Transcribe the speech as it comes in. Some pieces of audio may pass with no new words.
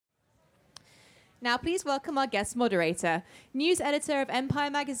Now please welcome our guest moderator, news editor of Empire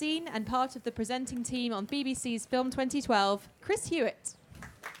magazine and part of the presenting team on BBC's Film 2012, Chris Hewitt.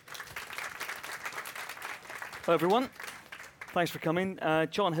 Hello everyone, thanks for coming.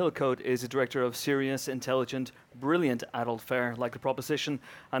 John Hillcoat is the director of serious, intelligent, brilliant adult fare like The Proposition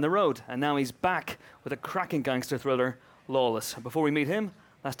and The Road, and now he's back with a cracking gangster thriller, Lawless. Before we meet him,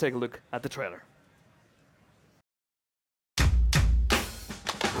 let's take a look at the trailer.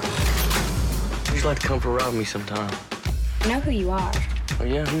 You'd like to come for a ride with me sometime. I know who you are. Oh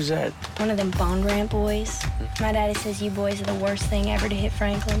yeah, who's that? One of them Bond Ramp boys. My daddy says you boys are the worst thing ever to hit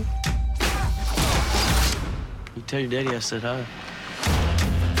Franklin. You tell your daddy I said hi.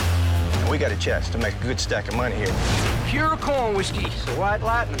 We got a chance to make a good stack of money here. Pure corn whiskey. The White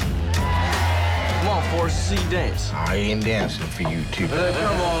Lightning. Come on, Forrest, see you dance. I ain't dancing for you two.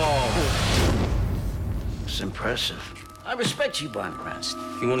 Come on. It's impressive. I respect you, Brian Cranston.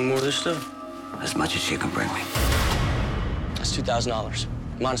 You want any more of this stuff? As much as you can bring me. That's $2,000,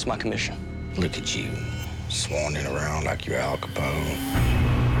 minus my commission. Look at you, swanning around like you're Al Capone.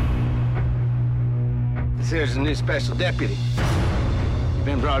 This here's a new special deputy. You've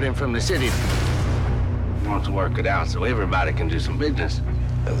been brought in from the city. You want to work it out so everybody can do some business.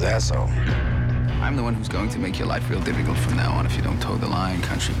 If that's all. I'm the one who's going to make your life real difficult from now on if you don't toe the line,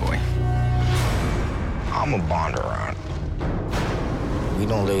 country boy. I'm a bond around. We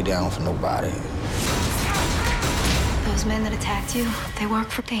don't lay down for nobody. Those men that attacked you, they work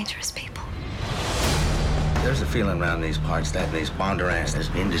for dangerous people. There's a feeling around these parts that these Bondurants is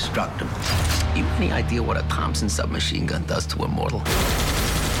indestructible. You have any idea what a Thompson submachine gun does to a mortal?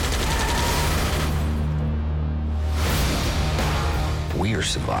 We are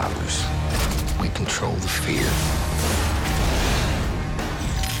survivors. We control the fear.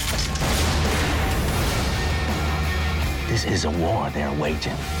 This is a war they're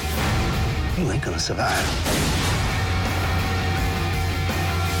waging. You ain't gonna survive.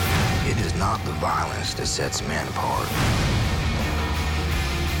 It is not the violence that sets man apart.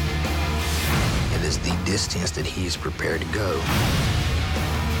 It is the distance that he is prepared to go.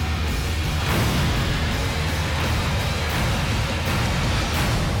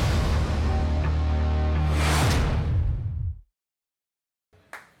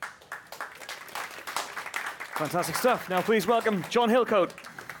 Fantastic stuff. Now please welcome John Hillcoat.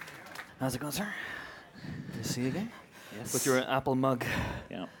 How's it going, sir? Good to see you again. Yes. With your apple mug.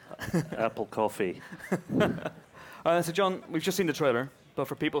 Yeah. Apple coffee. So John, we've just seen the trailer, but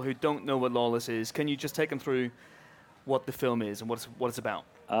for people who don't know what Lawless is, can you just take them through what the film is and what it's about?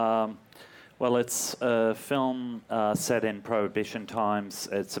 Well, it's a film set in Prohibition times.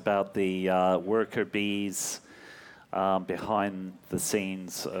 It's about the worker bees behind the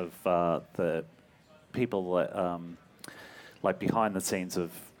scenes of the people that, like behind the scenes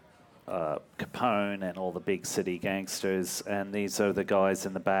of Capone and all the big city gangsters, and these are the guys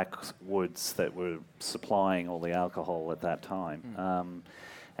in the backwoods that were supplying all the alcohol at that time.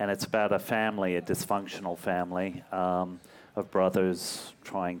 And it's about a family, a dysfunctional family of brothers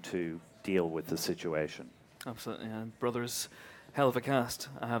trying to deal with the situation. Absolutely, and brothers, hell of a cast,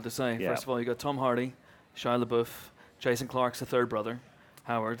 I have to say. Yeah. First of all, you got Tom Hardy, Shia LaBeouf, Jason Clarke's the third brother,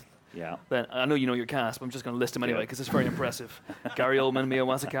 Howard. Yeah. Then I know you know your cast, but I'm just going to list them anyway because it's very impressive. Gary Oldman, Mia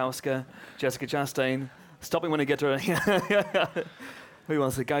Wasikowska, Jessica Chastain. Stop me when I get to who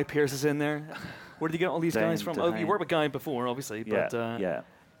else? The Guy Pearce is in there. Where did you get all these guys from? Oh, you worked with Guy before, obviously, but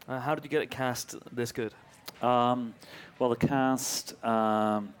how did you get it cast this good? Well, the cast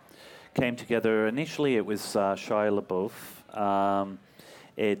came together. Initially, it was Shia LaBeouf.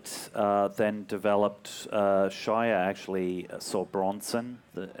 It then developed. Shia actually saw Bronson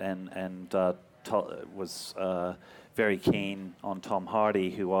and was very keen on Tom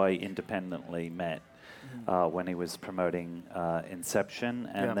Hardy, who I independently met when he was promoting Inception,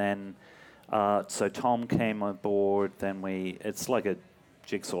 and then so Tom came on board. Then it's like a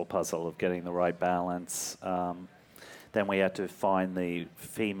jigsaw puzzle of getting the right balance. Then we had to find the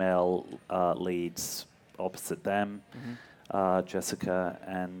female leads opposite them. Jessica,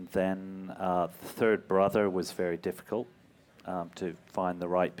 and then the third brother was very difficult to find the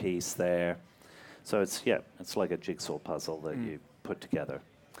right piece there. So it's like a jigsaw puzzle that you put together.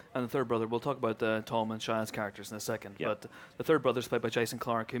 And the third brother, we'll talk about Tom and Shia's characters in a second, but the third brother is played by Jason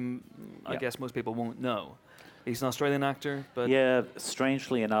Clarke, whom I guess most people won't know. He's an Australian actor, but... Yeah,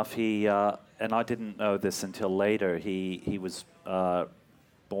 strangely enough, he, and I didn't know this until later, he was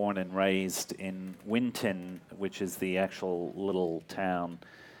born and raised in Winton, which is the actual little town,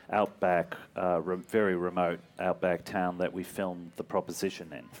 outback, very remote outback town that we filmed The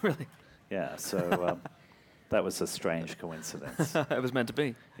Proposition in. Really? Yeah, so That was a strange coincidence. It was meant to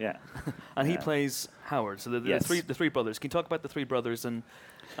be. Yeah. And he Yeah. plays Howard. So the Yes. three brothers. Can you talk about the three brothers and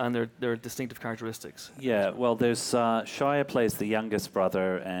their distinctive characteristics? Yeah, well, there's Shia plays the youngest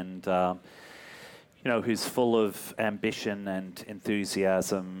brother, and who's full of ambition and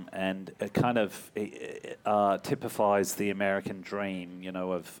enthusiasm, and it kind of typifies the American dream,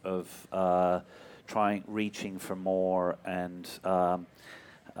 of reaching for more and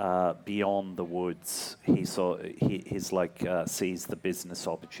beyond the woods. He's sees the business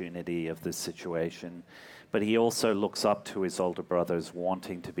opportunity of this situation, but he also looks up to his older brothers,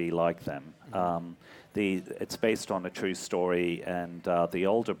 wanting to be like them. It's based on a true story, and the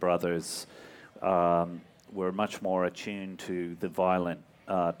older brothers were much more attuned to the violent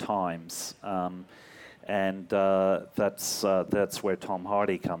times, and that's where Tom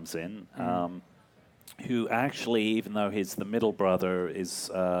Hardy comes in. Who actually, even though he's the middle brother,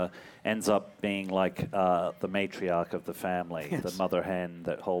 ends up being like the matriarch of the family, the mother hen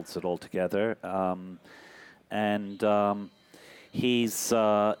that holds it all together. He's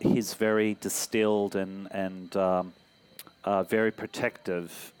very distilled and very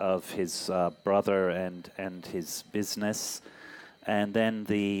protective of his brother and his business. And then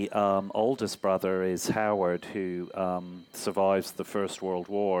the oldest brother is Howard, who survives the First World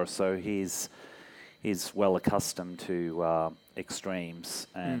War, so he's well accustomed to extremes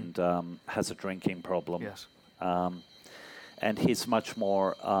and has a drinking problem. Yes. And he's much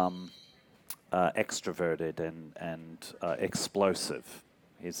more extroverted and explosive.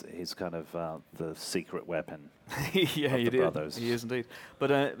 He's kind of the secret weapon of the brothers. He is indeed.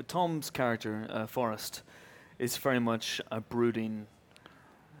 But Tom's character, Forrest, is very much a brooding,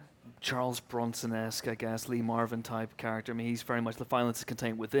 Charles Bronson-esque, I guess, Lee Marvin type character. I mean, he's very much the violence is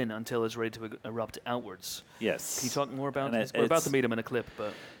contained within until it's ready to erupt outwards. Yes. Can you talk more about this? We're about to meet him in a clip,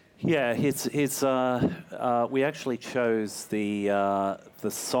 but yeah, we actually chose the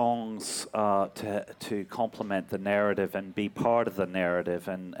songs to complement the narrative and be part of the narrative.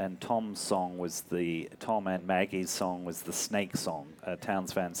 And Tom's Tom and Maggie's song was the Snake song, a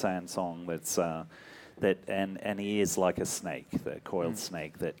Townes Van Zandt song and he is like a snake, the coiled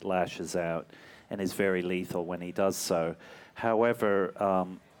snake that lashes out and is very lethal when he does so. However,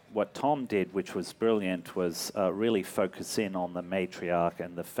 what Tom did, which was brilliant, was really focus in on the matriarch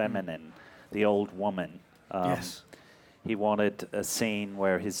and the feminine, the old woman. Yes. He wanted a scene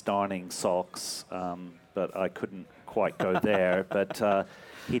where he's darning socks, but I couldn't quite go there. But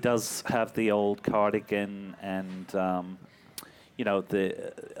he does have the old cardigan and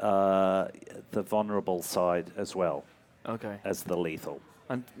the vulnerable side as well. Okay. As the lethal.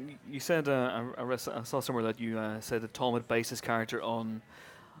 And you said, I saw somewhere that you said that Tom had based his character on,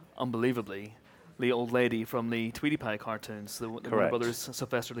 unbelievably, the old lady from the Tweety Pie cartoons, the Warner Brothers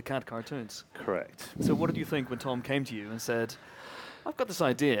Sylvester the Cat cartoons. Correct. So what did you think when Tom came to you and said, I've got this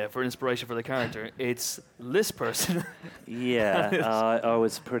idea for inspiration for the character. It's this person. Yeah, I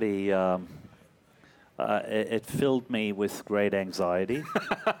was pretty... it filled me with great anxiety.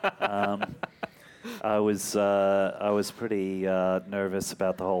 I was pretty nervous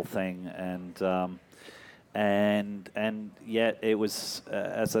about the whole thing, and yet it was,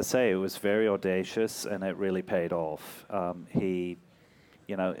 as I say, it was very audacious, and it really paid off.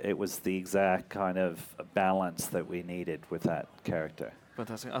 It was the exact kind of balance that we needed with that character.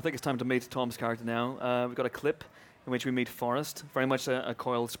 Fantastic. I think it's time to meet Tom's character now. We've got a clip in which we meet Forrest, very much a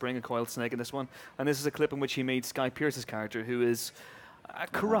coiled spring, a coiled snake in this one. And this is a clip in which he meets Guy Pearce's character, who is a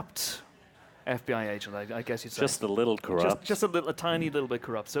corrupt FBI agent, I guess you'd say. Just a little corrupt. Just a tiny little bit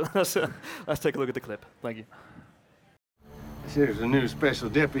corrupt. So let's take a look at the clip. Thank you. There's a new special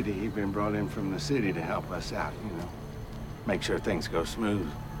deputy. He's been brought in from the city to help us out, make sure things go smooth.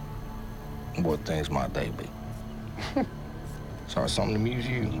 What things might they be? Sorry, something to amuse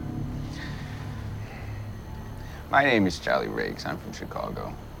you? My name is Charlie Riggs. I'm from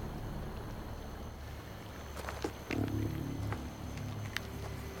Chicago.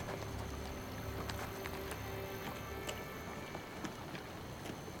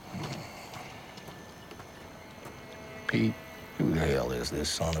 Pete, who the hell is this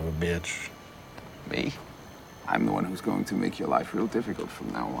son of a bitch? Me? I'm the one who's going to make your life real difficult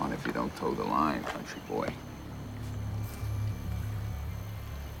from now on if you don't toe the line, country boy.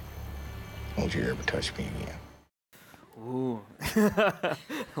 Don't you ever touch me again. Ooh. I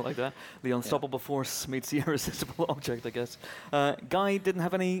like that. The unstoppable force meets the irresistible object, I guess. Guy didn't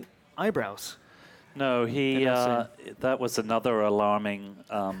have any eyebrows. No, that was another alarming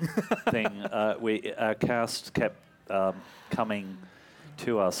thing. Our cast kept coming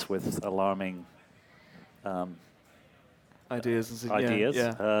to us with alarming ideas.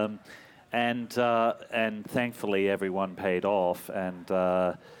 Yeah. and thankfully everyone paid off, and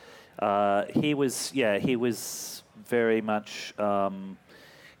he was very much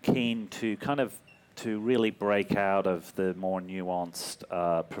keen to to really break out of the more nuanced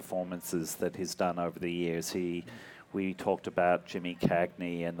performances that he's done over the years. We talked about Jimmy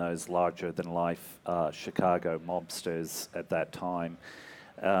Cagney and those larger-than-life Chicago mobsters at that time.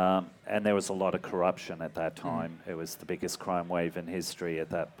 And there was a lot of corruption at that time. It was the biggest crime wave in history at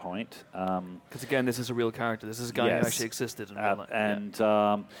that point. Because again, this is a real character. This is a guy who actually existed in real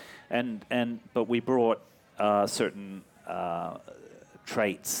life. But we brought certain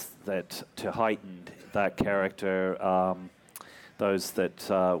traits that to heighten that character. Those that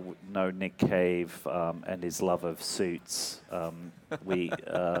know Nick Cave and his love of suits, and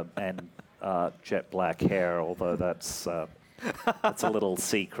jet black hair. Although that's a little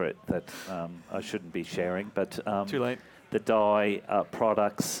secret that I shouldn't be sharing. But too late. The dye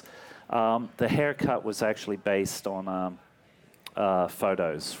products. The haircut was actually based on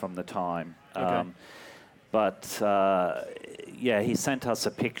photos from the time. Okay. He sent us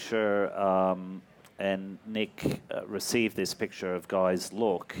a picture, and Nick received this picture of Guy's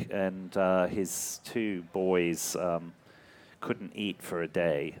look, and his two boys couldn't eat for a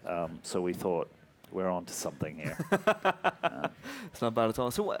day. So we thought, we're on to something here. It's not bad at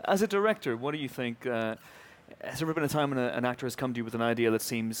all. So as a director, what do you think? Has there ever been a time when an actor has come to you with an idea that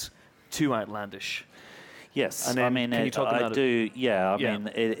seems too outlandish? Yes, and then I mean, can you talk about I do. Yeah, I Yeah. mean,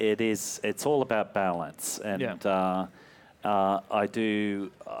 it is. It's all about balance, and I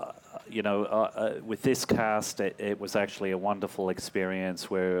do. With this cast, it was actually a wonderful experience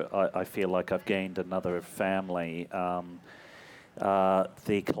where I feel like I've gained another family.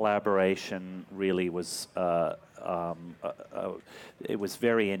 The collaboration really was. It was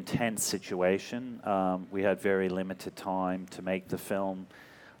very intense situation. We had very limited time to make the film.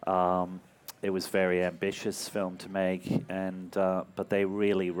 It was very ambitious film to make, and but they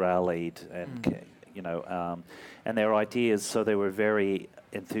really rallied, and and their ideas. So they were very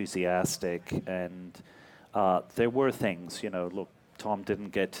enthusiastic, and there were things. Look, Tom didn't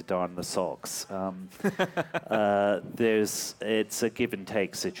get to darn the socks. It's a give and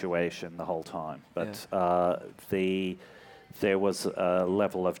take situation the whole time, but there was a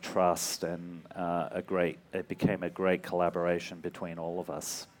level of trust, and it became a great collaboration between all of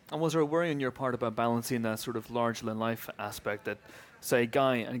us. And was there a worry on your part about balancing that sort of larger-than-life aspect that, say,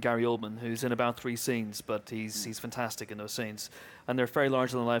 Guy and Gary Oldman, who's in about 3 scenes, but he's fantastic in those scenes, and they're very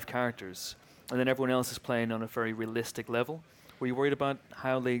larger-than-life characters, and then everyone else is playing on a very realistic level? Were you worried about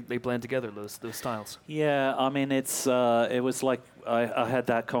how they blend together, those styles? Yeah, I mean, it was like I had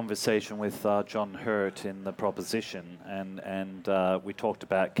that conversation with John Hurt in The Proposition, and we talked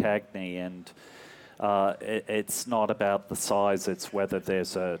about Cagney, and it's not about the size, it's whether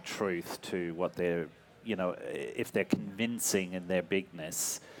there's a truth to what they're, if they're convincing in their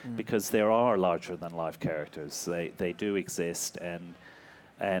bigness, because there are larger-than-life characters. They do exist, and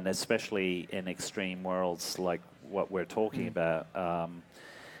especially in extreme worlds like what we're talking about,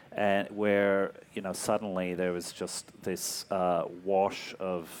 and where suddenly there was just this wash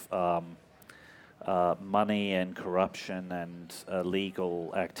of money and corruption and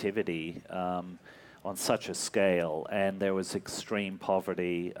illegal activity on such a scale, and there was extreme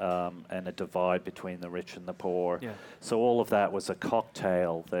poverty and a divide between the rich and the poor. Yeah. So all of that was a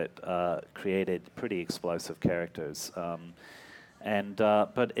cocktail that created pretty explosive characters.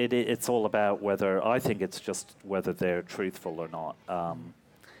 But it's all about whether, I think it's just whether they're truthful or not.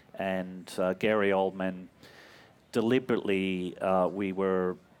 Gary Oldman, deliberately, we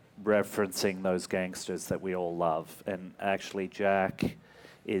were referencing those gangsters that we all love. And actually, Jack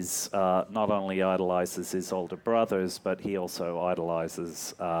is not only idolizes his older brothers, but he also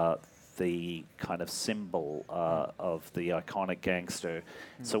idolizes the kind of symbol of the iconic gangster.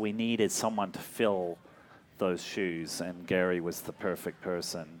 So we needed someone to fill those shoes, and Gary was the perfect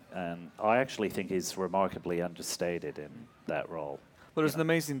person, and I actually think he's remarkably understated in that role. Well, it's an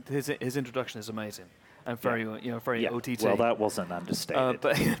amazing. His introduction is amazing, and very very OTT. Well, that wasn't understated.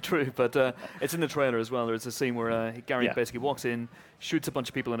 But true. But it's in the trailer as well. There's a scene where Gary basically walks in, shoots a bunch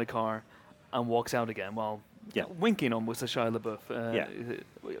of people in a car, and walks out again while winking almost at Shia LaBeouf.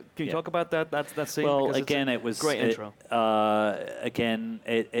 Can you talk about that scene? Well, because again, it was great intro.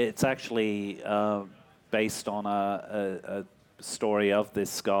 It's actually based on a story of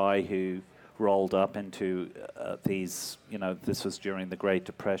this guy who rolled up into these. This was during the Great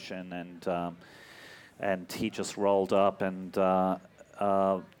Depression, and he just rolled up, and the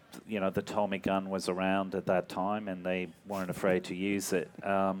Tommy gun was around at that time, and they weren't afraid to use it.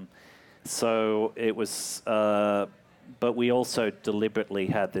 So it was but we also deliberately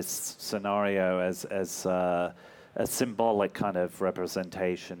had this scenario as a symbolic kind of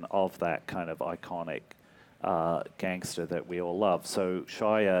representation of that kind of iconic gangster that we all love. So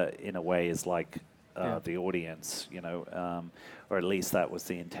Shia, in a way, is like the audience, you know, or at least that was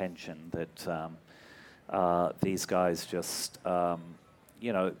the intention, that these guys just,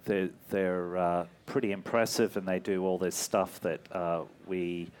 you know, they're pretty impressive, and they do all this stuff that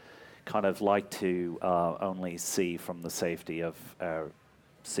we kind of like to only see from the safety of our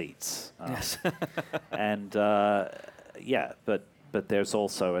seats. Yes. And but there's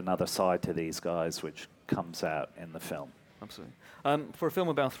also another side to these guys which comes out in the film. Absolutely. For a film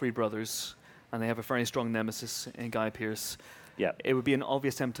about three brothers, and they have a very strong nemesis in Guy Pearce, it would be an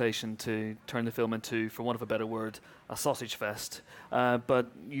obvious temptation to turn the film into, for want of a better word, a sausage fest.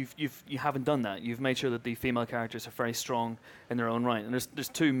 But you haven't done that. You've made sure that the female characters are very strong in their own right, and there's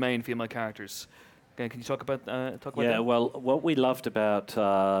two main female characters. Okay, can you talk about that? Yeah, well, what we loved about,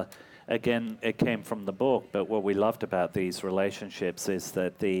 again, it came from the book, but what we loved about these relationships is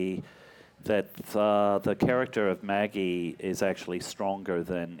that the character of Maggie is actually stronger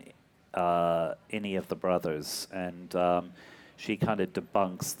than any of the brothers, and she kind of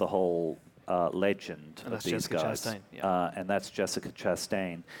debunks the whole legend of these Jessica guys. Chastain, and that's Jessica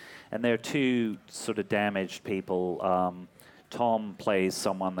Chastain. And they're two sort of damaged people. Tom plays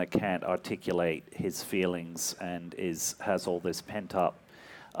someone that can't articulate his feelings and has all this pent-up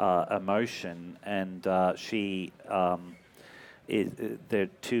emotion, and they're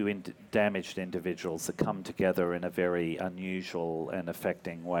two damaged individuals that come together in a very unusual and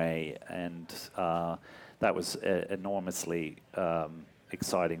affecting way, and that was enormously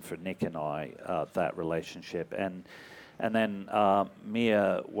exciting for Nick and I, that relationship. And then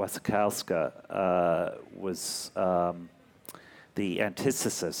Mia Wasikowska was the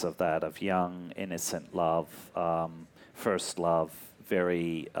antithesis of that, of young, innocent love, first love,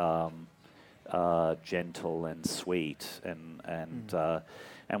 very gentle and sweet,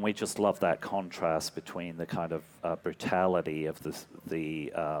 and we just love that contrast between the kind of brutality of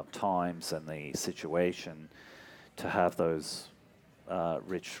the times and the situation, to have those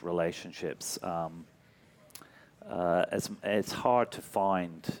rich relationships. It's hard to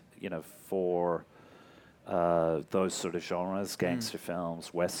find, you know, for those sort of genres, gangster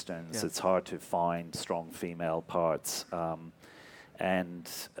films, westerns. It's hard to find strong female parts, and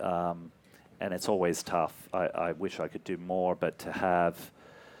it's always tough. I wish I could do more, but to have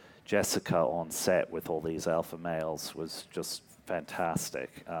Jessica on set with all these alpha males was just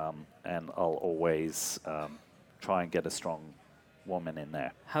fantastic, and I'll always try and get a strong woman in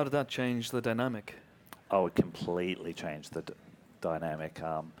there. How did that change the dynamic? Oh, it completely changed the dynamic.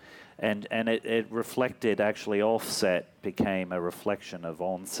 And it reflected, actually, offset became a reflection of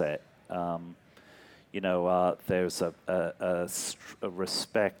onset. You know, there's a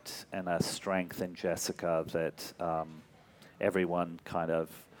respect and a strength in Jessica that everyone kind of,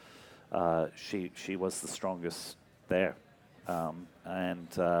 she was the strongest there. And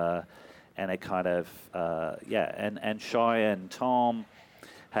it kind of, and Shia and Tom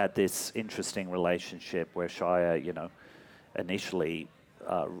had this interesting relationship where Shia, you know, initially,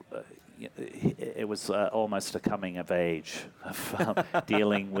 it was almost a coming of age of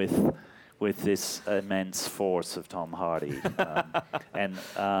dealing with this immense force of Tom Hardy,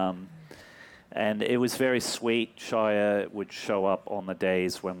 and it was very sweet. Shia would show up on the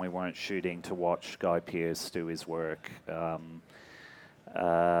days when we weren't shooting to watch Guy Pearce do his work.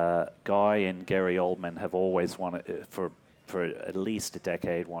 Guy and Gary Oldman have always wanted, for at least a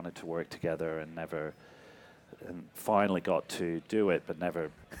decade, wanted to work together and finally got to do it, but never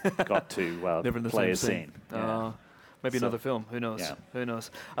got to never in the play same a scene. Maybe another film. Who knows? Yeah. Who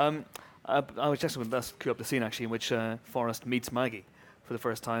knows? I was just going to cue up the scene actually in which Forrest meets Maggie for the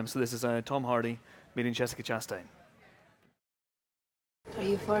first time. So this is Tom Hardy meeting Jessica Chastain. Are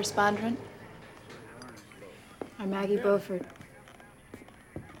you Forrest Bondurant? Or Maggie Beaufort?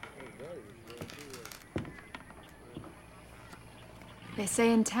 They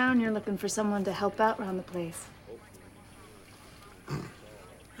say in town you're looking for someone to help out around the place.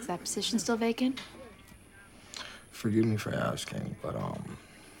 Is that position still vacant? Forgive me for asking, but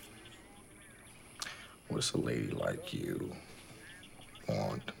what's a lady like you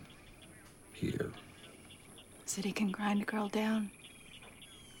want here? City can grind a girl down.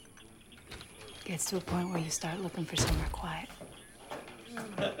 Gets to a point where you start looking for somewhere quiet.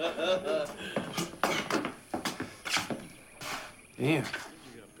 Damn.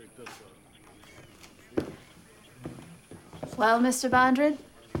 Well, Mr. Bondurant?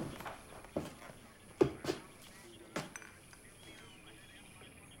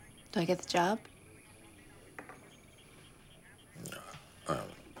 Do I get the job?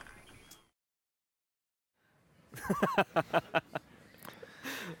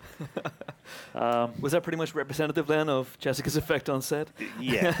 Was that pretty much representative then of Jessica's effect on set?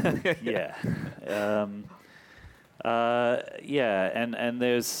 Yeah, yeah. And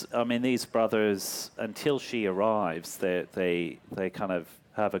there's, I mean, these brothers, until she arrives, they kind of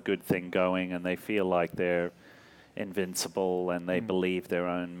have a good thing going, and they feel like they're invincible, and they believe their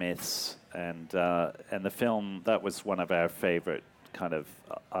own myths. And the film, that was one of our favorite kind of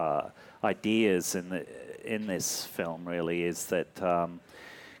ideas in this film, really, is that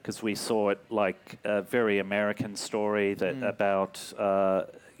because we saw it like a very American story that about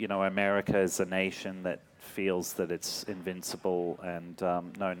America as a nation that feels that it's invincible, and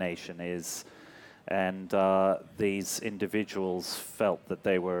no nation is, and these individuals felt that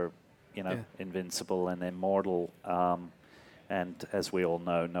they were invincible and immortal, and as we all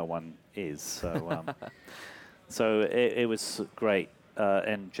know, no one is. So so it was great,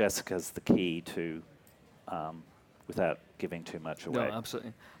 and Jessica's the key to, without giving too much away. No,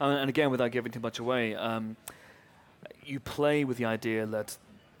 absolutely. And again, without giving too much away, you play with the idea that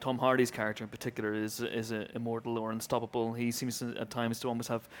Tom Hardy's character in particular is immortal or unstoppable. He seems at times to almost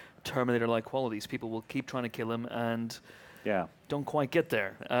have Terminator-like qualities. People will keep trying to kill him and don't quite get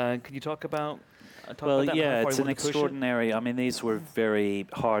there. Can you talk about well, that? yeah, it's an extraordinary... I mean, these were very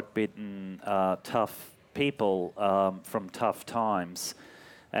hard-bitten, tough people from tough times.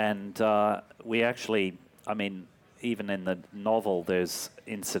 And we actually... I mean, even in the novel, there's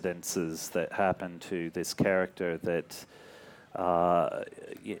incidences that happen to this character that...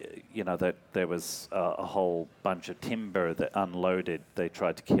 that there was a whole bunch of timber that unloaded. They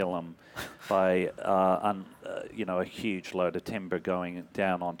tried to kill him by, a huge load of timber going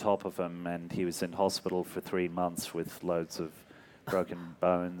down on top of him, and he was in hospital for 3 months with loads of broken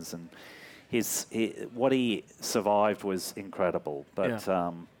bones. And what he survived was incredible,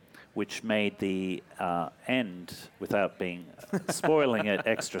 but which made the end, without being spoiling it,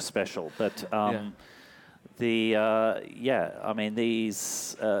 extra special. But I mean,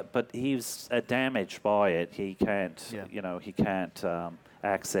 these, but he's damaged by it. He can't, he can't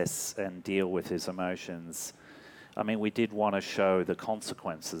access and deal with his emotions. I mean, we did want to show the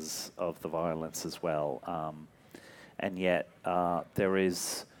consequences of the violence as well, and yet there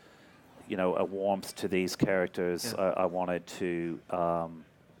is, a warmth to these characters. I wanted to.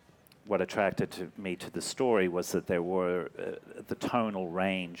 What attracted me to the story was that there were the tonal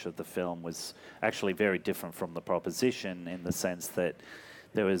range of the film was actually very different from the proposition, in the sense that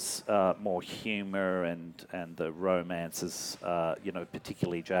there was more humor, and the romances,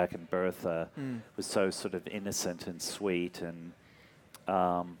 particularly Jack and Bertha, was so sort of innocent and sweet, and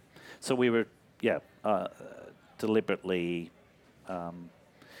so we were deliberately,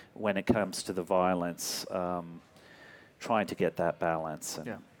 when it comes to the violence, trying to get that balance.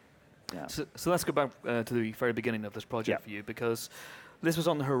 And yeah. So let's go back to the very beginning of this project for you, because this was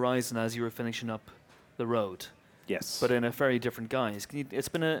on the horizon as you were finishing up The Road. Yes. But in a very different guise. It's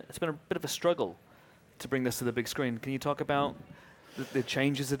been a bit of a struggle to bring this to the big screen. Can you talk about the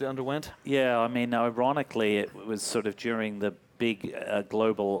changes it underwent? Yeah, I mean, ironically, it was sort of during the big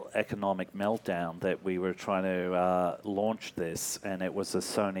global economic meltdown that we were trying to launch this, and it was a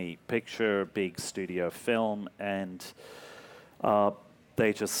Sony picture, big studio film, and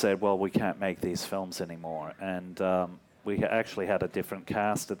they just said, well, we can't make these films anymore. And we actually had a different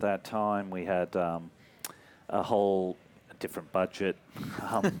cast at that time. We had a whole different budget,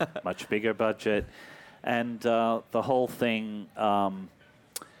 much bigger budget. And the whole thing,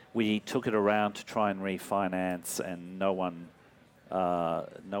 we took it around to try and refinance, and no one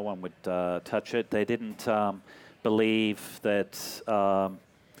would touch it. They didn't believe that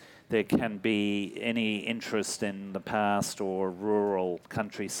there can be any interest in the past or rural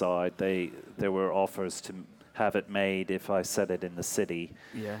countryside. There were offers to have it made if I set it in the city.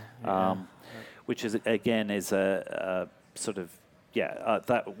 Which is again is a sort of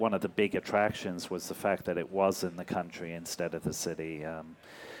that one of the big attractions was the fact that it was in the country instead of the city.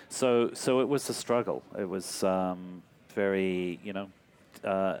 So it was a struggle. It was very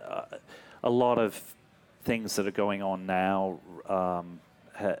a lot of things that are going on now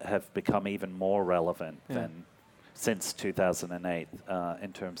have become even more relevant than since 2008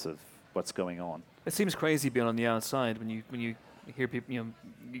 in terms of what's going on. It seems crazy being on the outside when you hear people,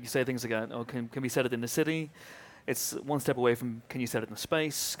 you say things like, "Oh, can we set it in the city?" It's one step away from, can you set it in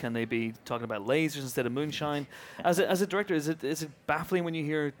space? Can they be talking about lasers instead of moonshine? As a director, is it baffling when you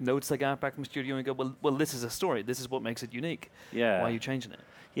hear notes like that back from the studio and go, well, this is a story. This is what makes it unique. Yeah. Why are you changing it?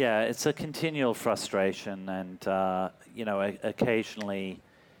 Yeah, it's a continual frustration, and occasionally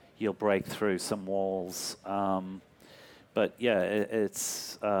you'll break through some walls. But yeah,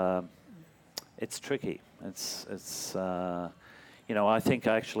 it's tricky. It's you know, I think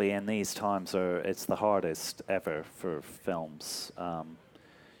actually in these times it's the hardest ever for films.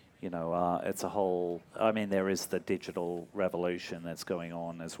 You know, it's a whole. I mean, there is the digital revolution that's going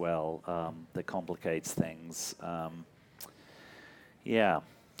on as well that complicates things. Yeah.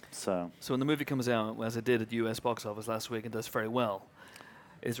 So when the movie comes out, as it did at the US box office last week and does very well,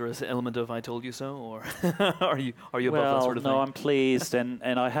 is there an element of "I told you so," or are you above that sort of thing? No, I'm pleased, and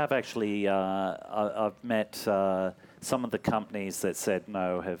I have actually I've met some of the companies that said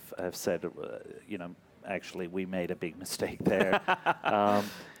no have said you know, actually we made a big mistake there.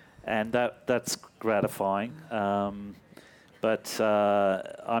 And that's gratifying. But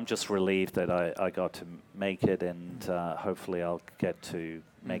I'm just relieved that I got to make it, and hopefully I'll get to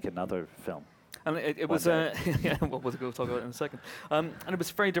make another film. And it was, yeah, we'll talk about it in a second. And it was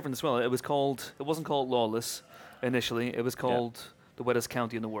very different as well. It wasn't called Lawless initially. It was called The Wettest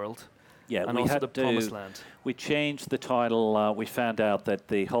County in the World. Yeah, and we also had The Promised Land. We changed the title. We found out that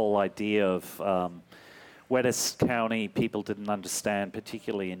the whole idea of wettest county, people didn't understand,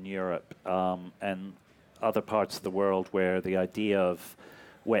 particularly in Europe and other parts of the world where the idea of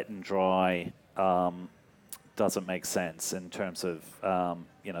wet and dry doesn't make sense in terms of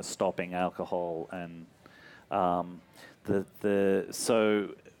you know, stopping alcohol and so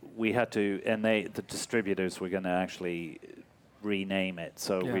we had to, and the distributors were going to actually rename it.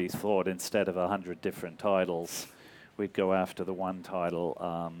 So we thought instead of 100 different titles, we'd go after the one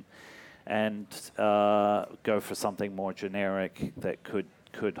title. And go for something more generic that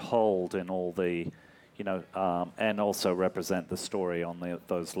could hold in all the, you know, and also represent the story on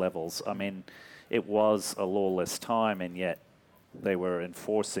those levels. I mean, it was a lawless time, and yet they were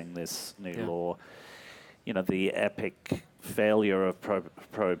enforcing this new law. You know, the epic failure of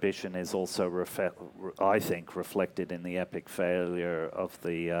prohibition is also, I think, reflected in the epic failure of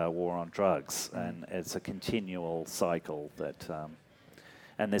the war on drugs, and it's a continual cycle that.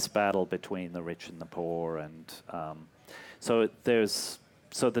 And this battle between the rich and the poor, and so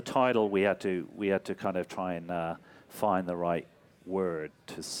the title we had to kind of try and find the right word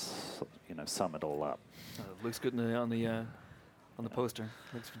to you know, sum it all up. Looks good on the poster.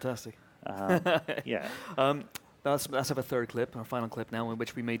 Looks fantastic. Yeah. Let's have a third clip, our final clip now, in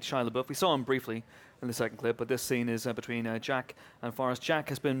which we made Shia LaBeouf. We saw him briefly in the second clip, but this scene is between Jack and Forrest. Jack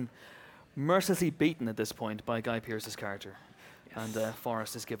has been mercilessly beaten at this point by Guy Pearce's character. And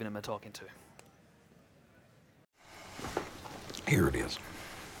Forrest is giving him a talking to. Here it is.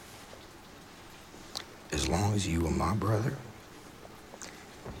 As long as you are my brother,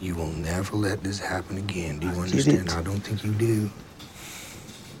 you will never let this happen again. Do you understand? I don't think you do.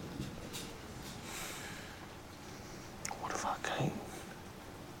 What if I can't?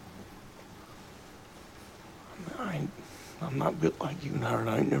 I mean, I'm not built like you, Howard.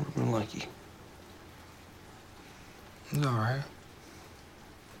 I ain't never been like you. It's all right.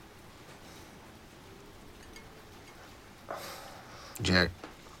 Jack,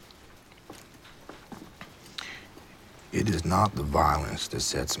 it is not the violence that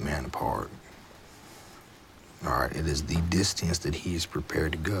sets a man apart. All right, it is the distance that he is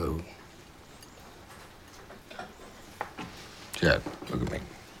prepared to go. Jack, look at me.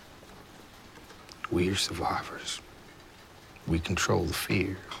 We are survivors. We control the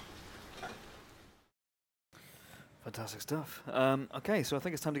fear. Fantastic stuff. Okay, so I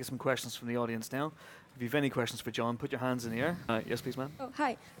think it's time to get some questions from the audience now. If you have any questions for John, put your hands in the air. Yes, please, ma'am. Oh,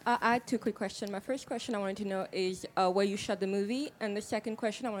 hi. I had two quick questions. My first question I wanted to know is where you shot the movie, and the second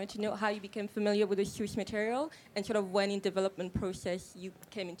question I wanted to know how you became familiar with the source material and sort of when in development process you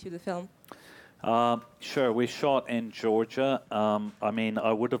came into the film. Sure, we shot in Georgia. I mean,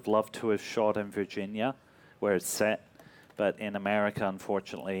 I would have loved to have shot in Virginia, where it's set, but in America,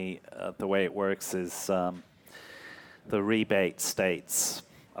 unfortunately, the way it works is the rebate states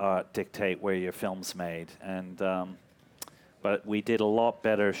dictate where your film's made, and but we did a lot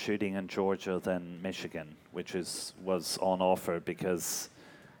better shooting in Georgia than Michigan, which was on offer because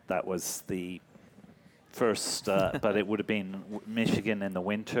that was the first. But it would have been Michigan in the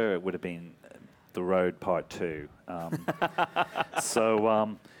winter. It would have been The Road Part 2.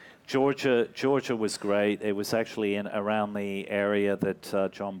 So Georgia was great. It was actually in around the area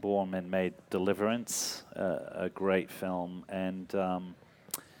that John Boorman made Deliverance, a great film, and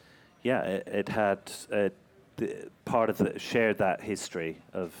yeah, it had part of shared that history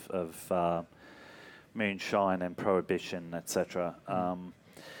of moonshine and prohibition, etc.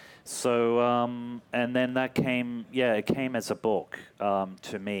 So and then that came, it came as a book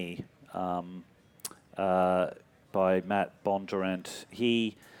to me by Matt Bondurant.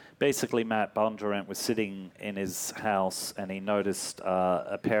 Basically, Matt Bondurant was sitting in his house and he noticed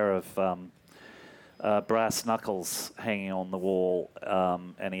a pair of brass knuckles hanging on the wall,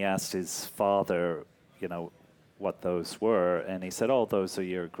 and he asked his father, you know, what those were, and he said, "Oh, those are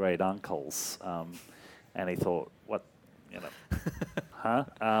your great uncles." And he thought, "What, you know,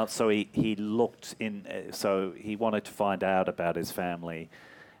 huh?" So he looked in. So he wanted to find out about his family,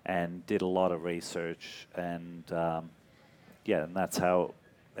 and did a lot of research, and and that's how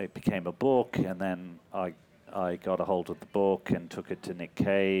it became a book. And then I got a hold of the book and took it to Nick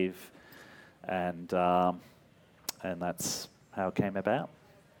Cave, and that's how it came about.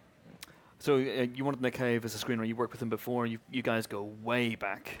 So you wanted Nick Cave as a screenwriter. You worked with him before. You guys go way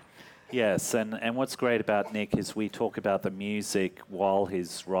back. Yes, and what's great about Nick is we talk about the music while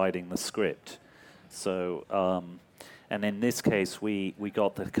he's writing the script. So, and in this case, we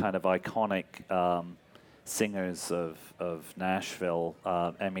got the kind of iconic singers of Nashville,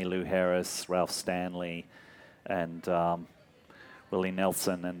 Emmylou Harris, Ralph Stanley, and Willie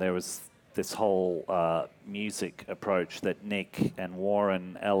Nelson, and there was this whole music approach that Nick and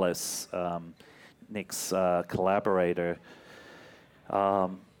Warren Ellis, Nick's collaborator,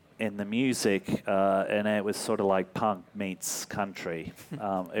 in the music, and it was sort of like punk meets country.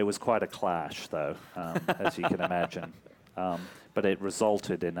 It was quite a clash, though, as you can imagine. But it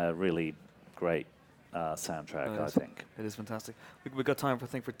resulted in a really great soundtrack, I think. It is fantastic. We've got time,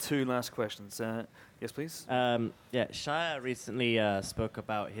 for two last questions. Yes, please? Shia recently spoke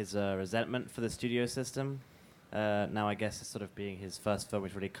about his resentment for the studio system. Now, I guess it's sort of being his first film,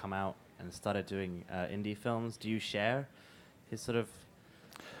 which really come out and started doing indie films. Do you share his sort of...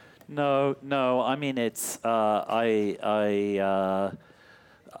 No. I mean, it's I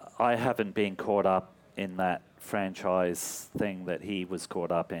haven't been caught up in that franchise thing that he was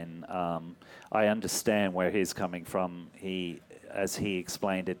caught up in. I understand where he's coming from. As he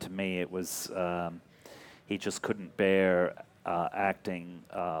explained it to me, it was he just couldn't bear acting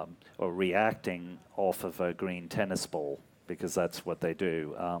or reacting off of a green tennis ball, because that's what they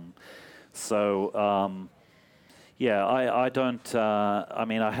do. I don't. I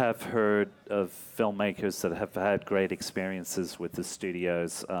mean, I have heard of filmmakers that have had great experiences with the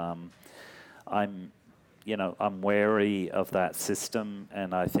studios. I'm wary of that system,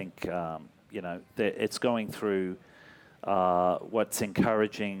 and I think it's going through. What's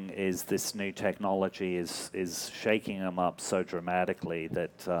encouraging is this new technology is shaking them up so dramatically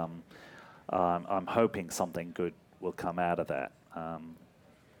that I'm hoping something good will come out of that.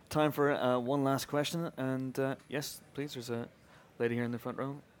 Time for one last question, and yes, please. There's a lady here in the front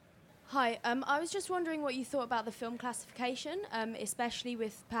row. Hi, I was just wondering what you thought about the film classification, especially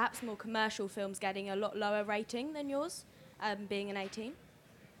with perhaps more commercial films getting a lot lower rating than yours, being an 18.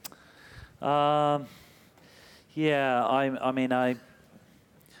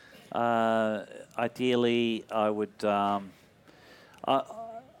 Ideally, I would.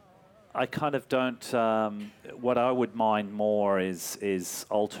 I kind of don't. What I would mind more is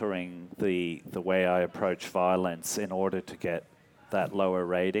altering the way I approach violence in order to get that lower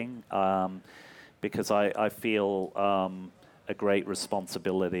rating, because I feel a great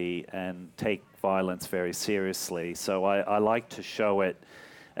responsibility and take violence very seriously. So I like to show it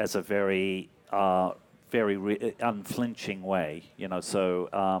as a very unflinching way, So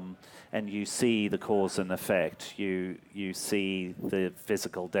and you see the cause and effect. You see the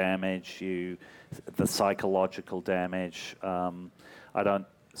physical damage, the psychological damage. I don't.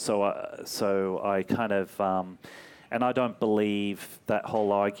 So I kind of. And I don't believe that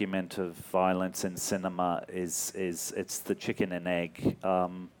whole argument of violence in cinema is it's the chicken and egg.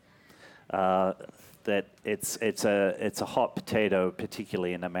 That it's a hot potato,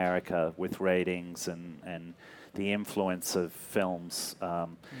 particularly in America, with ratings and the influence of films.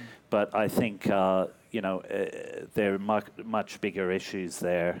 But I think there are much bigger issues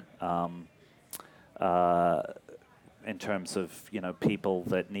there. In terms of people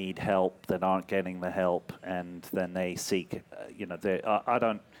that need help that aren't getting the help, and then they seek I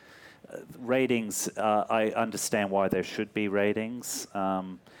don't ratings. I understand why there should be ratings,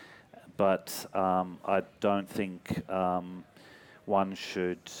 but I don't think one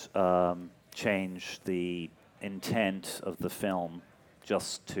should change the intent of the film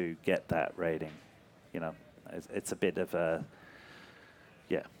just to get that rating. It's a bit of a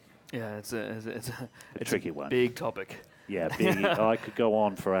Yeah, it's a tricky one. Big topic. Yeah, big. I could go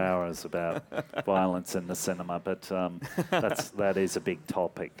on for hours about violence in the cinema, but that is a big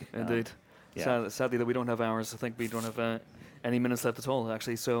topic. Indeed. Sadly, that we don't have hours. I think we don't have any minutes left at all,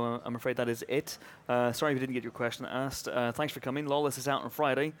 actually. So I'm afraid that is it. Sorry if you didn't get your question asked. Thanks for coming. Lawless is out on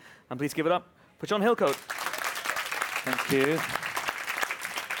Friday, and please give it up for John Hillcoat. Thank you.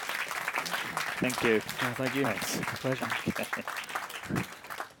 Thank you. Thank you. Thanks. Pleasure.